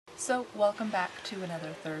So welcome back to another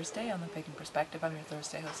Thursday on the Pagan Perspective. I'm your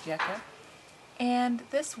Thursday host, Yeka. And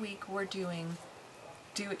this week we're doing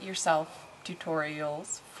do-it-yourself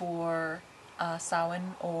tutorials for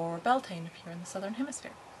Samhain or Beltane if you're in the Southern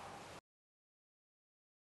Hemisphere.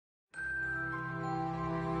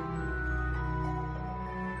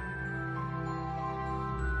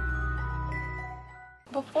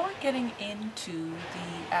 Before getting into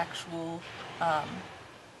the actual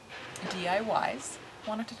DIYs, I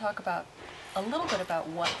wanted to talk about a little bit about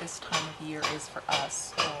what this time of year is for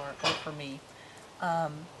us, or for me.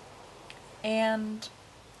 And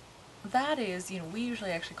that is, we usually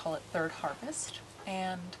actually call it third harvest.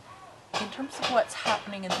 And in terms of what's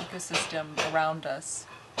happening in the ecosystem around us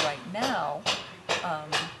right now,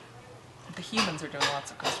 the humans are doing lots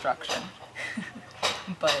of construction.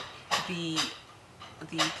 But the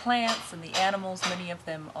plants and the animals, many of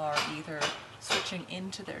them are either switching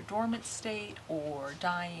into their dormant state or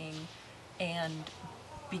dying and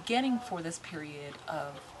beginning for this period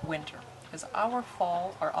of winter. Because our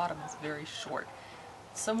autumn is very short.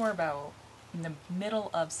 Somewhere about in the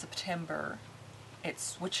middle of September, it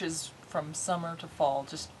switches from summer to fall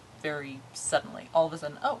just very suddenly. All of a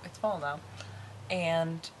sudden, oh, it's fall now.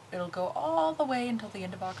 And it'll go all the way until the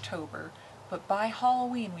end of October. But by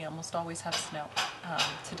Halloween, we almost always have snow.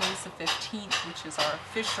 Today's the 15th, which is our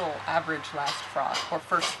official average last frost, or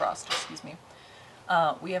first frost, excuse me.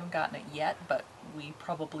 We haven't gotten it yet, but we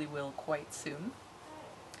probably will quite soon.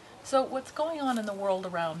 So what's going on in the world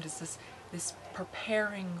around is this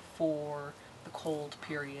preparing for the cold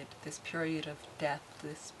period, this period of death,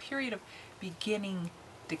 this period of beginning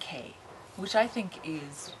decay, which I think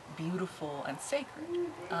is beautiful and sacred.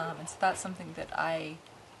 And so that's something that I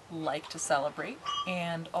like to celebrate,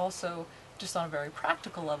 and also just on a very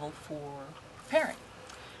practical level for preparing.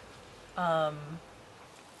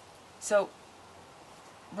 So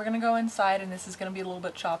we're going to go inside, and this is going to be a little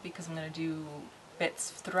bit choppy because I'm going to do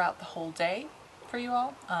bits throughout the whole day for you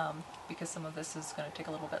all, because some of this is going to take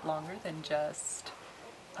a little bit longer than just,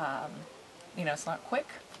 it's not quick.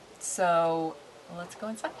 So let's go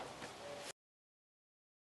inside.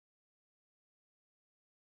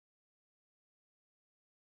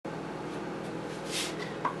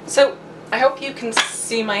 So I hope you can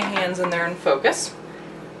see my hands and they're in focus.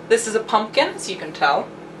 This is a pumpkin, as you can tell.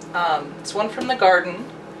 It's one from the garden.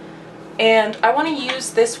 And I want to use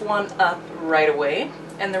this one up right away.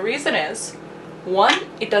 And the reason is, one,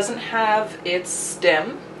 it doesn't have its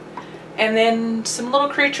stem. And then some little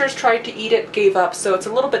creatures tried to eat it, gave up, so it's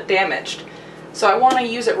a little bit damaged. So I want to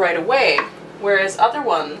use it right away. Whereas other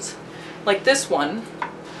ones, like this one,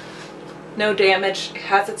 no damage, it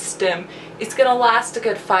has its stem. It's going to last a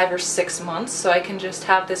good 5 or 6 months, so I can just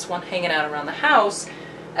have this one hanging out around the house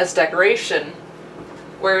as decoration.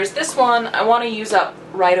 Whereas this one, I want to use up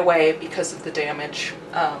right away because of the damage.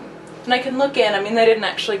 And I can look in, they didn't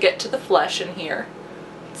actually get to the flesh in here.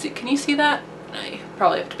 Let's see, can you see that? I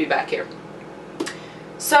probably have to be back here.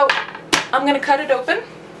 So, I'm going to cut it open.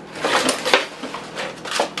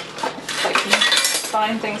 If I can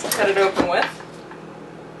find things to cut it open with.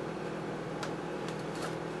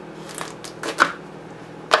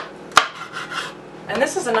 And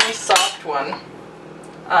this is a nice soft one.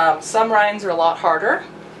 Some rinds are a lot harder.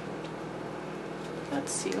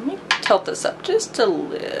 Let's see, let me tilt this up just a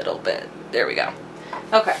little bit. There we go.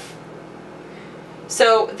 Okay.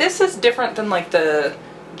 So this is different than like the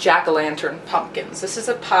jack-o'-lantern pumpkins. This is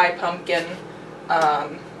a pie pumpkin.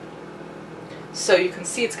 So you can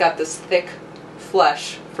see it's got this thick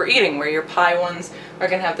flesh for eating, where your pie ones are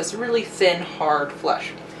going to have this really thin, hard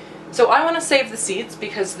flesh. So I want to save the seeds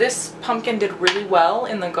because this pumpkin did really well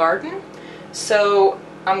in the garden. So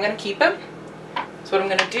I'm going to keep him. So what I'm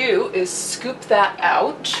going to do is scoop that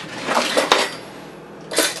out.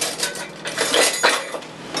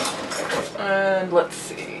 And let's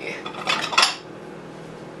see.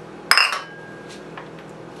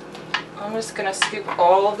 I'm just going to scoop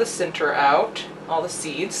all of the center out, all the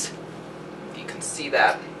seeds, if you can see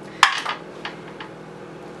that.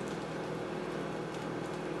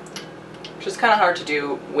 Which is kind of hard to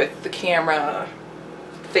do with the camera,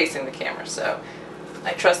 facing the camera, so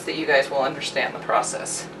I trust that you guys will understand the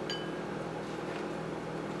process.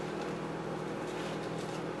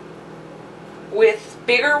 With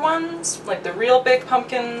bigger ones, like the real big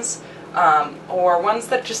pumpkins, or ones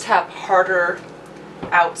that just have harder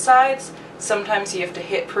outsides, sometimes you have to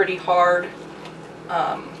hit pretty hard.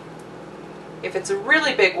 If it's a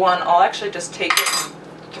really big one, I'll actually just take it and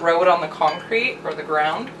throw it on the concrete or the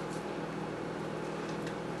ground.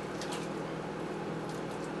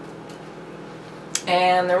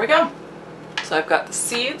 And there we go. So I've got the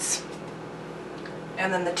seeds,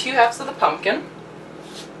 and then the 2 halves of the pumpkin.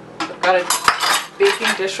 I've got a baking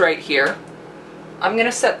dish right here. I'm going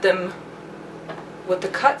to set them with the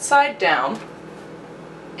cut side down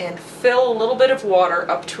and fill a little bit of water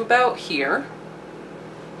up to about here.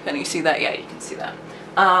 Can you see that? Yeah, you can see that.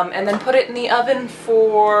 And then put it in the oven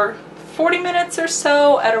for 40 minutes or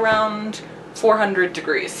so at around 400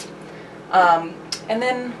 degrees. And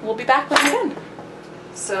then we'll be back when we're done.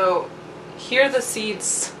 So here are the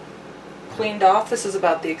seeds cleaned off. This is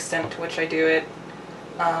about the extent to which I do it.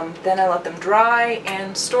 Then I let them dry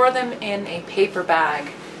and store them in a paper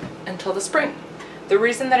bag until the spring. The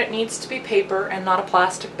reason that it needs to be paper and not a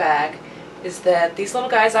plastic bag is that these little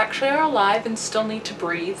guys actually are alive and still need to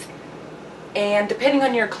breathe. And depending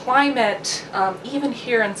on your climate, even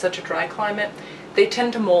here in such a dry climate, they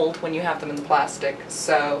tend to mold when you have them in the plastic.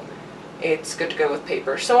 So it's good to go with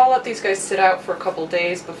paper. So I'll let these guys sit out for a couple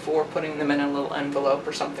days before putting them in a little envelope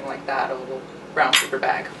or something like that, a little brown paper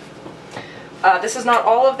bag. This is not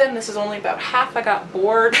all of them, this is only about half. I got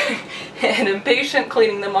bored and impatient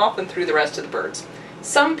cleaning them off and threw the rest to the birds.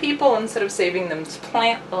 Some people, instead of saving them to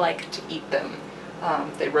plant, like to eat them.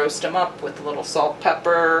 They roast them up with a little salt,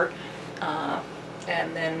 pepper,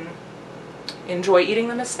 and then enjoy eating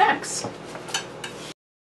them as snacks.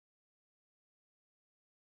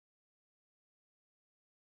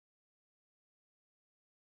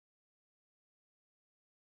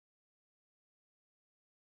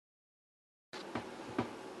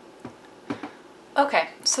 Okay,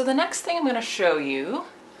 so the next thing I'm going to show you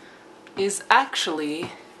is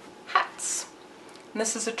actually hats. And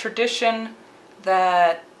this is a tradition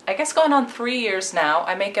that I guess going on 3 years now.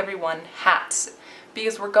 I make everyone hats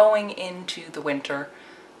because we're going into the winter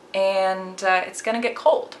and it's going to get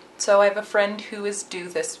cold. So I have a friend who is due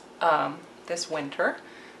this winter,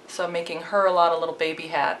 so I'm making her a lot of little baby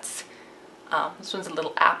hats. This one's a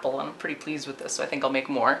little apple and I'm pretty pleased with this, so I think I'll make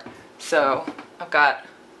more. So I've got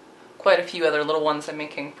quite a few other little ones I'm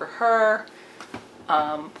making for her,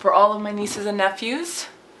 for all of my nieces and nephews.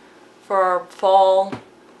 For our fall,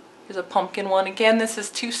 here's a pumpkin one. Again, this is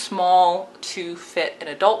too small to fit an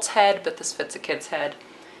adult's head, but this fits a kid's head.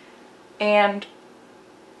 And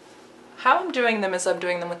how I'm doing them is I'm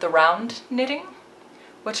doing them with the round knitting,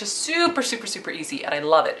 which is super, super, super easy, and I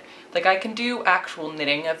love it. Like, I can do actual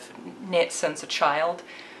knitting. I've knit since a child,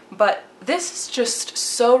 but this is just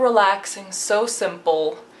so relaxing, so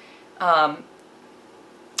simple.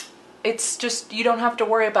 It's just, you don't have to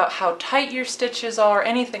worry about how tight your stitches are,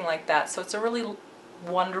 anything like that. So it's a really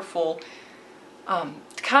wonderful,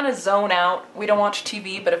 kind of zone out. We don't watch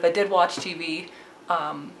TV, but if I did watch TV,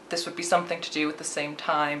 this would be something to do at the same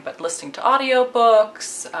time. But listening to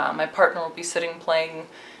audiobooks, my partner will be sitting playing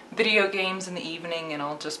video games in the evening, and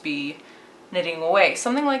I'll just be knitting away.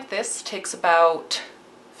 Something like this takes about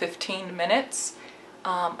 15 minutes.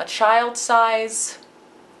 A child size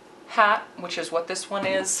hat, which is what this one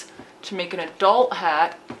is, to make an adult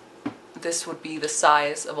hat, this would be the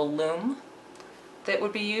size of a loom that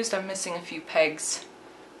would be used. I'm missing a few pegs,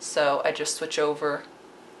 so I just switch over.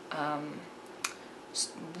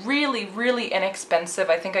 Really, really inexpensive.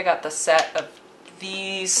 I think I got the set of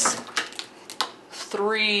these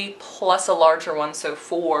 3 plus a larger one, so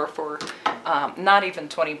 4 for not even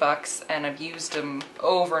 20 bucks, and I've used them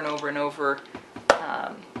over and over and over.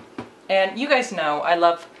 And you guys know I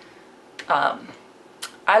love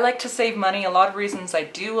I like to save money. A lot of reasons I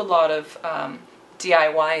do a lot of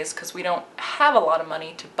DIY is because we don't have a lot of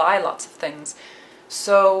money to buy lots of things.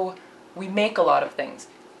 So we make a lot of things.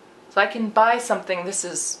 So I can buy something, this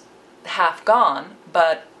is half gone,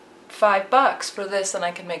 but $5 for this and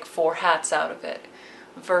I can make 4 hats out of it.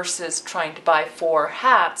 Versus trying to buy 4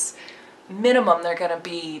 hats, minimum they're going to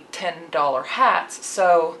be $10 hats.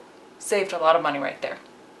 So saved a lot of money right there.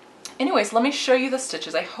 Anyways, let me show you the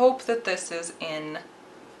stitches. I hope that this is in,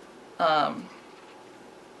 I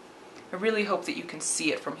really hope that you can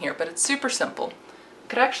see it from here, but it's super simple. I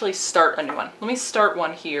could actually start a new one. Let me start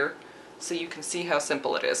one here so you can see how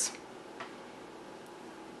simple it is.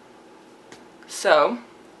 So,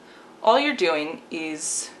 all you're doing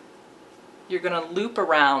is you're going to loop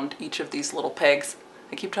around each of these little pegs.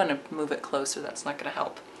 I keep trying to move it closer, that's not going to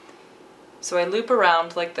help. So I loop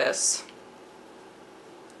around like this.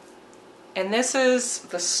 And this is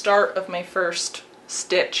the start of my first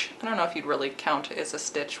stitch. I don't know if you'd really count it as a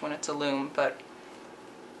stitch when it's a loom, but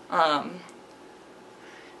and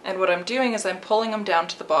what I'm doing is I'm pulling them down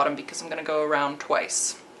to the bottom because I'm going to go around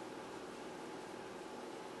twice.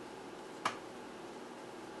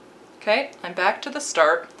 Okay, I'm back to the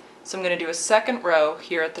start, so I'm going to do a second row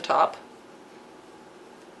here at the top.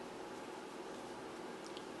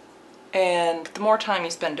 And the more time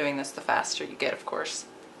you spend doing this, the faster you get, of course.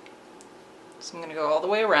 So I'm going to go all the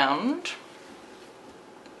way around.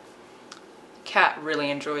 Cat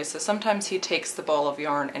really enjoys this. Sometimes he takes the ball of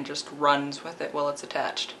yarn and just runs with it while it's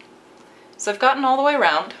attached. So I've gotten all the way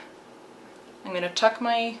around. I'm going to tuck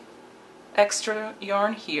my extra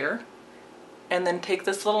yarn here and then take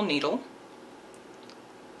this little needle.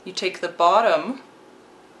 You take the bottom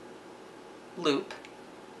loop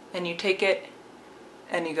and you take it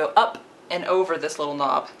and you go up and over this little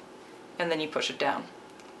knob and then you push it down.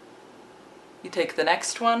 You take the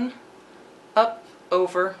next one, up,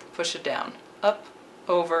 over, push it down, up,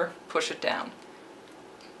 over, push it down.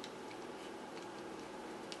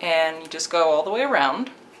 And you just go all the way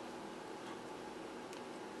around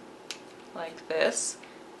like this.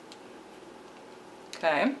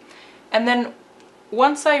 Okay, and then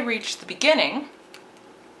once I reach the beginning,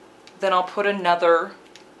 then I'll put another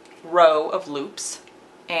row of loops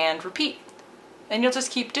and repeat. And you'll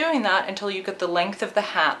just keep doing that until you get the length of the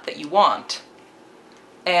hat that you want.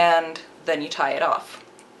 And then you tie it off.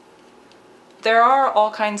 There are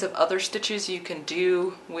all kinds of other stitches you can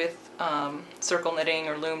do with circle knitting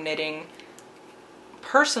or loom knitting.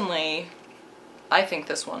 Personally, I think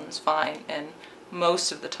this one's fine, and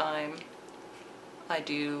most of the time I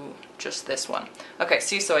do just this one. Okay,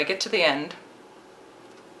 see, so I get to the end.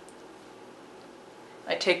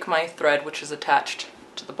 I take my thread, which is attached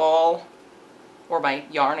to the ball, or my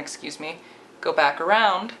yarn, excuse me, go back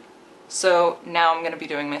around. So now I'm going to be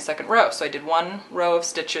doing my second row. So I did one row of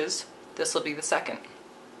stitches. This will be the second.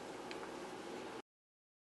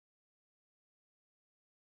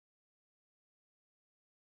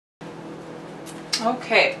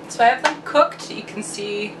 Okay, so I have them cooked. You can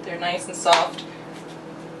see they're nice and soft.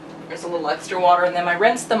 There's a little extra water in them. I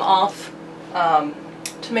rinsed them off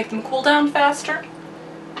to make them cool down faster.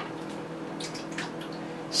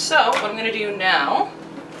 So what I'm going to do now,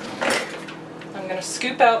 I'm going to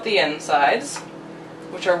scoop out the insides,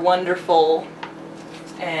 which are wonderful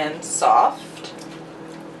and soft,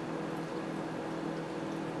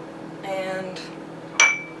 and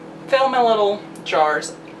fill my little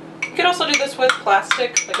jars. You could also do this with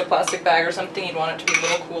plastic, like a plastic bag or something. You'd want it to be a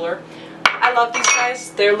little cooler. I love these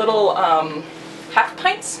guys. They're little half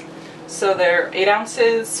pints, so they're 8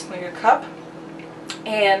 ounces, like a cup,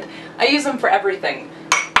 and I use them for everything.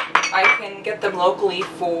 I can get them locally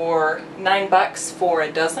for $9 for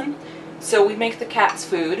a dozen. So we make the cat's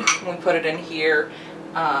food and we put it in here.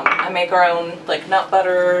 I make our own like nut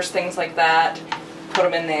butters, things like that. Put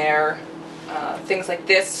them in there. Things like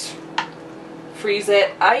this. Freeze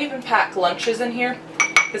it. I even pack lunches in here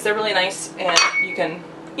because they're really nice, and you can,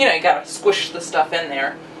 you know, you gotta squish the stuff in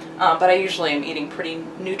there. But I usually am eating pretty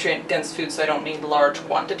nutrient-dense food, so I don't need large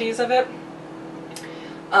quantities of it.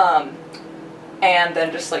 And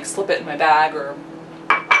then just like slip it in my bag or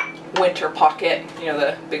winter pocket, you know,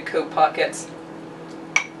 the big coat pockets.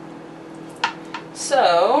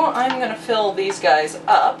 So I'm going to fill these guys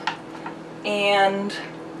up, and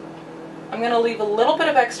I'm going to leave a little bit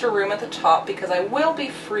of extra room at the top because I will be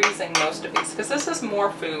freezing most of these, because this is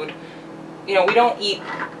more food. You know, we don't eat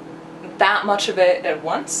that much of it at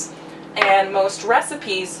once, and most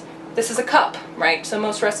recipes, this is a cup, right? So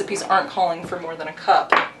most recipes aren't calling for more than a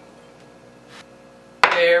cup.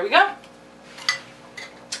 There we go.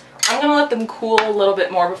 I'm going to let them cool a little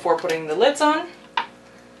bit more before putting the lids on.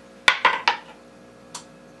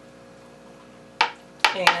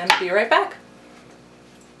 And be right back.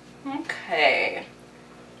 Okay.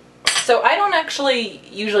 So I don't actually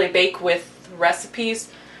usually bake with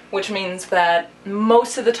recipes, which means that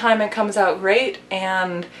most of the time it comes out great,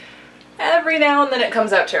 and every now and then it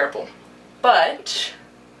comes out terrible. But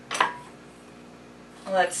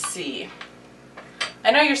let's see. I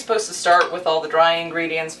know you're supposed to start with all the dry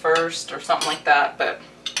ingredients first or something like that, but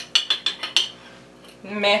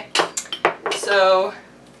meh. So,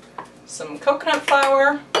 some coconut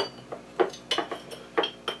flour,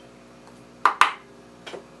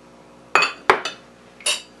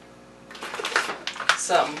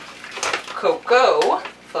 some cocoa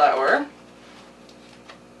flour,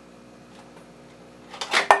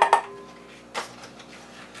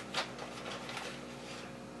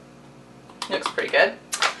 looks pretty good.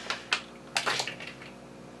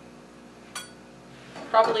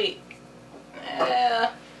 Probably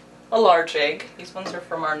a large egg. These ones are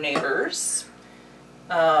from our neighbors.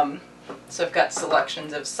 So I've got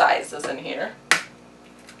selections of sizes in here.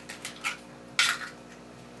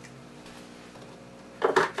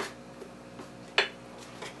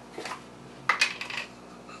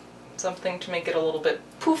 Something to make it a little bit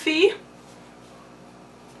poofy.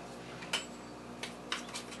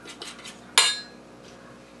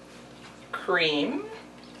 cream.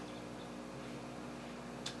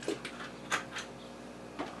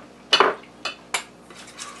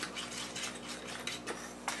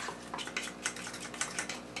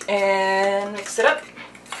 And mix it up.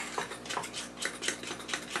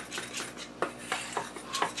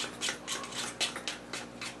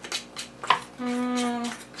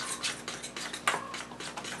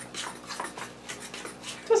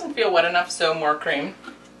 Doesn't feel wet enough, so more cream.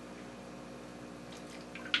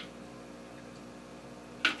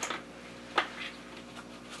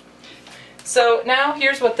 So now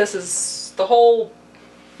here's what this is, the whole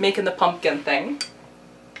making the pumpkin thing.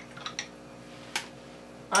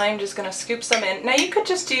 I'm just going to scoop some in. Now you could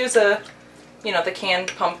just use the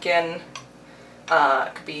canned pumpkin.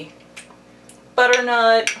 It could be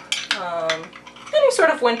butternut, any sort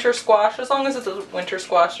of winter squash. As long as it's a winter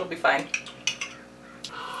squash, it'll be fine.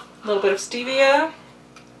 A little bit of stevia.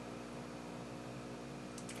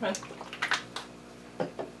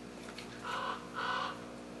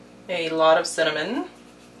 A lot of cinnamon.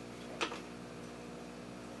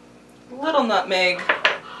 A little nutmeg.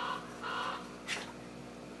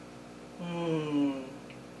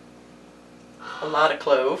 A lot of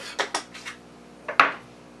clove.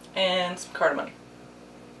 And some cardamom.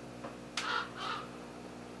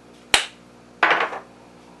 I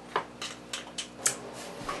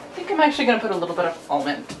think I'm actually going to put a little bit of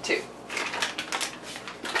almond too.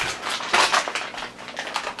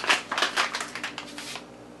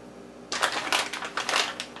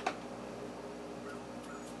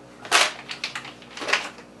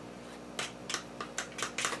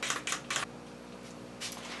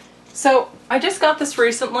 So I just got this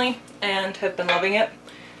recently and have been loving it.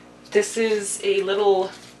 This is a little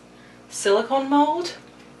silicone mold,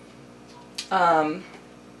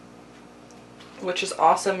 which is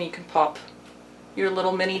awesome. You can pop your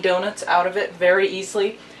little mini donuts out of it very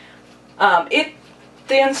easily. The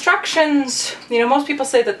instructions, most people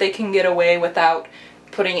say that they can get away without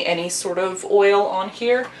putting any sort of oil on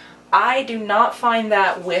here. I do not find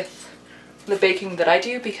that with the baking that I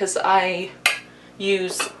do, because I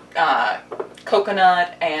use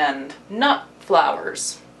coconut and nut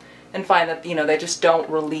flours and find that they just don't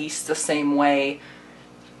release the same way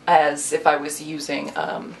as if I was using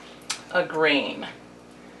a grain.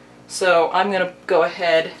 So I'm gonna go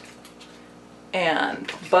ahead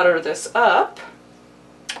and butter this up,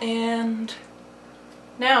 and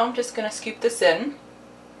now I'm just gonna scoop this in.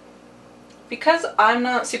 Because I'm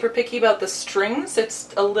not super picky about the strings,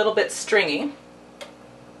 it's a little bit stringy.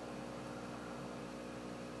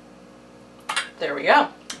 There we go.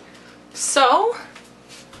 So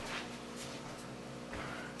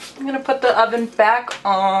I'm going to put the oven back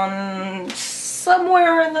on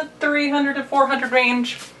somewhere in the 300 to 400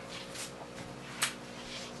 range.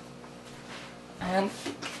 And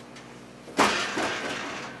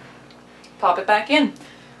pop it back in.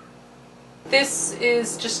 This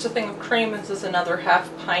is just a thing of cream. This is another half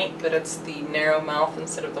pint, but it's the narrow mouth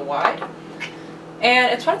instead of the wide.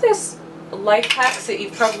 And it's one of those life hacks that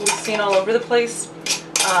you've probably seen all over the place,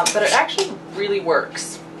 but it actually really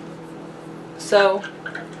works. So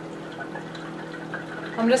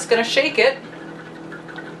I'm just going to shake it,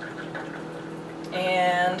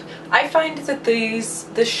 and I find that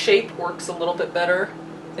this shape works a little bit better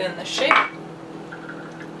than the shape.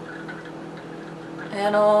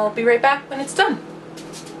 And I'll be right back when it's done.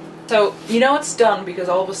 So it's done because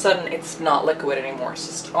all of a sudden it's not liquid anymore. It's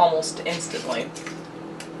just almost instantly.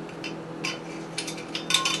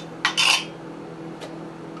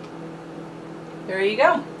 There you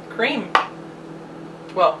go, cream.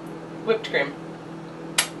 Well, whipped cream.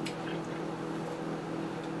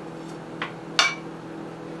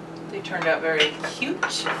 They turned out very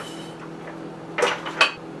cute.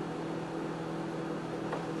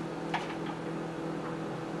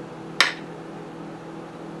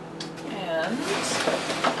 And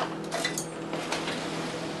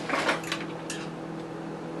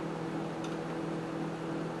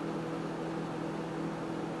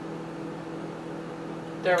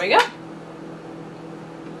there we go.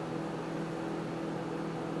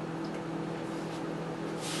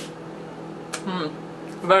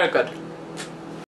 Very good.